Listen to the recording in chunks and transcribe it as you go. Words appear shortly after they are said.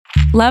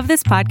Love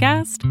this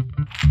podcast?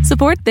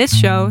 Support this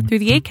show through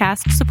the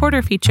Acast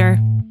supporter feature.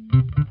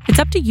 It's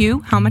up to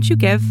you how much you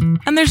give,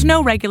 and there's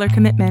no regular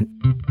commitment.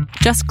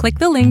 Just click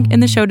the link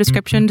in the show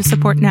description to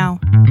support now.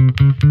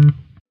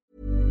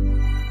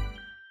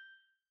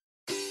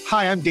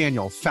 Hi, I'm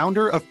Daniel,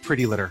 founder of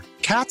Pretty Litter.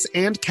 Cats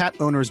and cat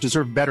owners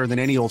deserve better than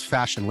any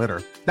old-fashioned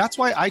litter. That's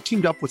why I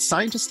teamed up with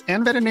scientists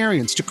and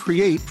veterinarians to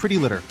create Pretty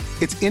Litter.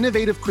 Its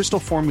innovative crystal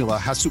formula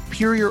has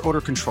superior odor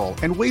control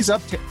and weighs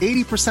up to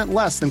 80%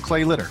 less than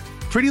clay litter.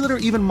 Pretty Litter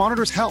even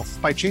monitors health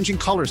by changing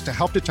colors to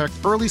help detect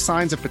early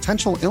signs of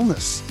potential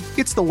illness.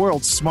 It's the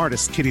world's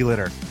smartest kitty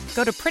litter.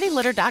 Go to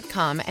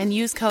prettylitter.com and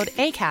use code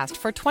ACAST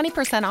for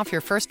 20% off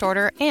your first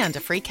order and a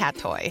free cat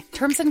toy.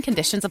 Terms and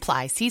conditions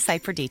apply. See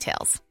site for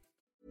details.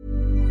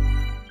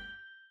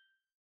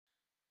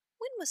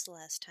 When was the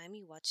last time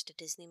you watched a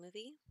Disney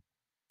movie?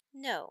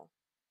 No.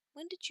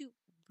 When did you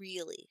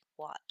really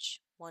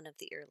watch one of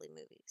the early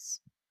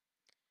movies?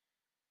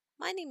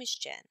 My name is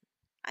Jen.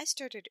 I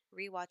started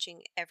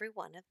rewatching every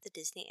one of the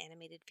Disney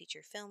animated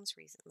feature films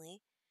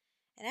recently,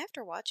 and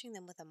after watching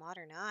them with a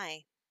modern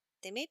eye,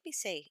 they made me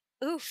say,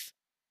 oof,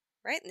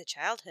 right in the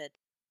childhood.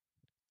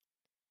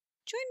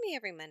 Join me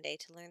every Monday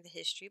to learn the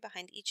history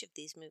behind each of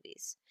these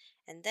movies,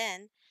 and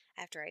then,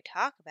 after I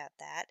talk about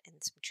that and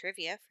some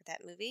trivia for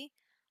that movie,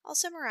 I'll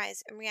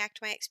summarize and react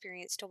to my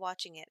experience to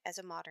watching it as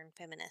a modern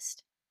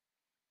feminist.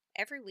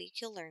 Every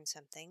week you'll learn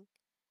something,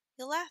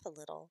 you'll laugh a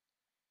little,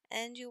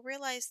 and you'll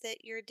realize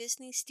that your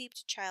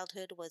Disney-steeped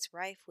childhood was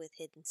rife with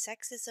hidden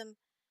sexism,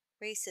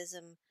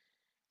 racism,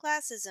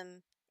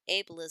 classism,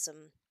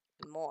 ableism,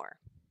 and more.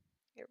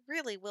 It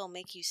really will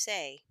make you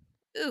say,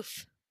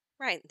 oof,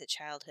 right in the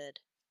childhood.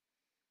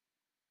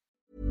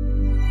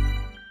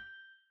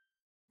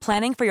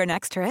 Planning for your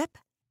next trip?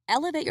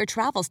 Elevate your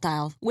travel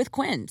style with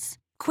Quince.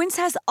 Quince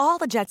has all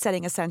the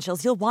jet-setting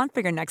essentials you'll want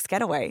for your next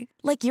getaway,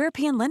 like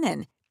European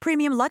linen,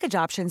 premium luggage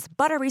options,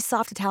 buttery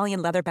soft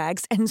Italian leather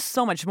bags, and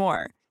so much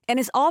more. And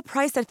is all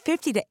priced at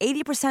 50 to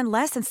 80%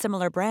 less than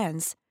similar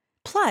brands.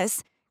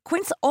 Plus,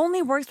 Quince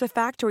only works with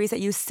factories that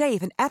use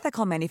safe and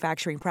ethical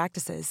manufacturing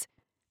practices.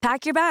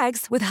 Pack your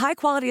bags with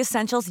high-quality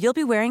essentials you'll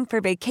be wearing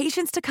for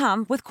vacations to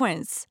come with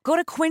Quince. Go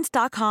to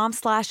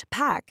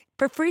quince.com/pack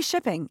for free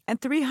shipping and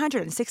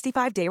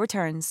 365-day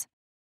returns.